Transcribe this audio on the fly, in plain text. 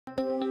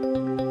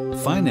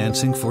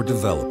Financing for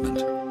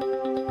Development.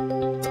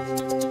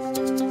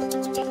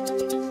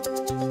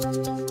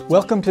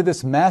 Welcome to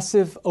this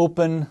massive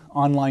open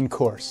online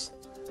course,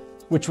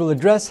 which will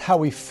address how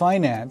we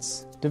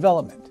finance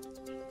development.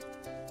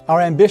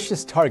 Our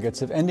ambitious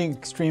targets of ending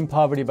extreme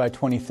poverty by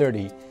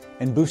 2030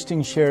 and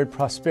boosting shared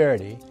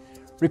prosperity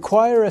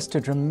require us to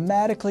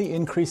dramatically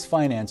increase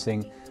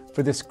financing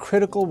for this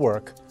critical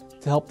work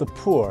to help the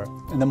poor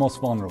and the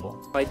most vulnerable.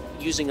 By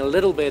using a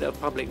little bit of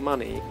public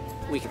money,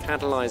 we can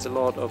catalyze a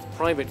lot of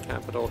private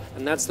capital,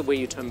 and that's the way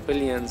you turn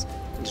billions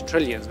into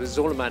trillions. But it's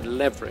all about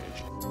leverage.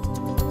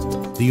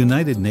 The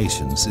United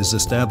Nations is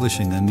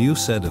establishing a new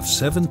set of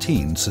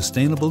 17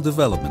 Sustainable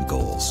Development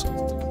Goals.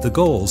 The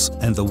goals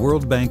and the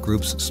World Bank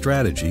Group's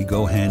strategy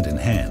go hand in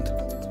hand.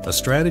 A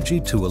strategy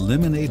to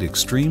eliminate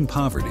extreme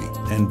poverty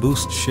and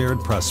boost shared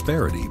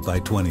prosperity by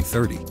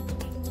 2030.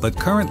 But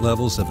current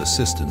levels of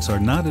assistance are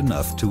not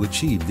enough to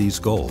achieve these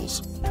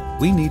goals.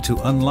 We need to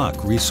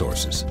unlock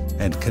resources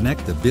and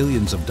connect the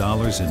billions of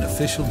dollars in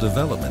official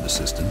development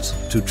assistance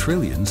to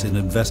trillions in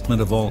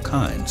investment of all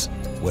kinds,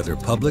 whether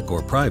public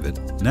or private,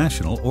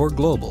 national or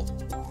global.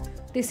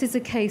 This is a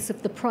case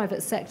of the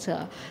private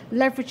sector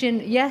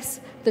leveraging, yes,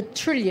 the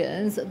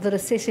trillions that are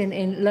sitting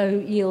in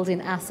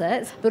low-yielding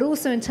assets, but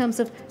also in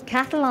terms of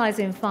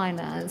catalyzing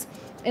finance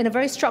in a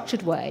very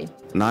structured way.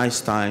 Now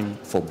it's time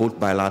for both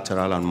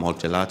bilateral and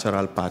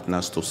multilateral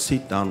partners to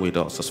sit down with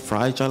us as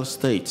fragile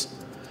states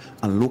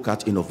and look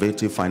at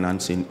innovative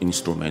financing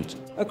instruments.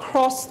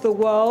 Across the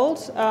world,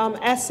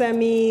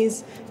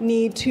 SMEs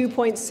need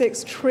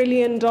 $2.6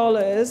 trillion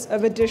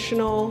of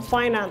additional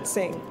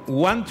financing.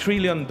 $1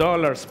 trillion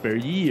per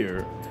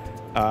year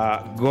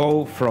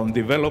go from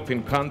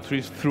developing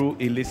countries through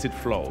illicit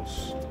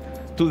flows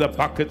to the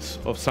pockets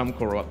of some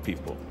corrupt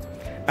people.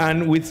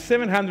 And with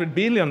 $700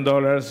 billion,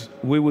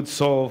 we would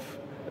solve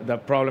the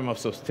problem of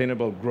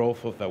sustainable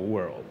growth of the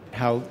world.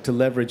 How to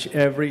leverage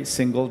every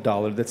single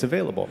dollar that's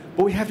available.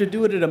 But we have to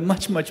do it at a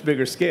much, much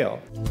bigger scale.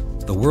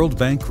 The World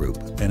Bank Group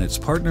and its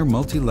partner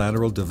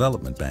multilateral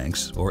development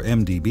banks, or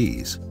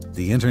MDBs,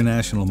 the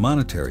International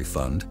Monetary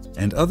Fund,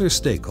 and other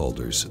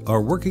stakeholders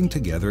are working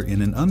together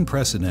in an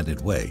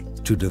unprecedented way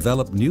to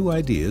develop new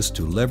ideas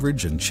to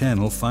leverage and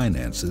channel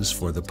finances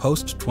for the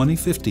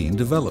post-2015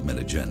 development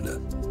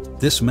agenda.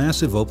 This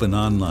massive open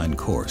online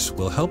course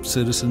will help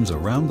citizens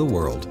around the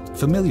world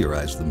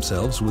familiarize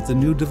themselves with the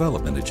new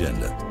development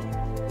agenda.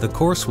 The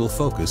course will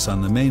focus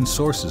on the main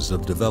sources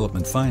of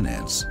development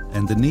finance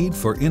and the need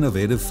for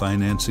innovative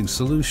financing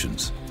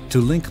solutions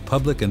to link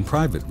public and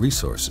private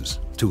resources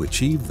to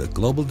achieve the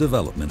global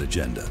development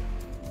agenda.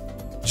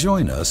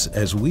 Join us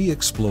as we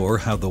explore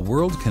how the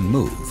world can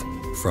move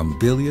from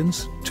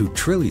billions to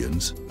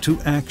trillions to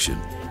action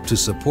to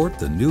support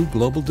the new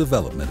global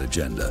development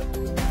agenda.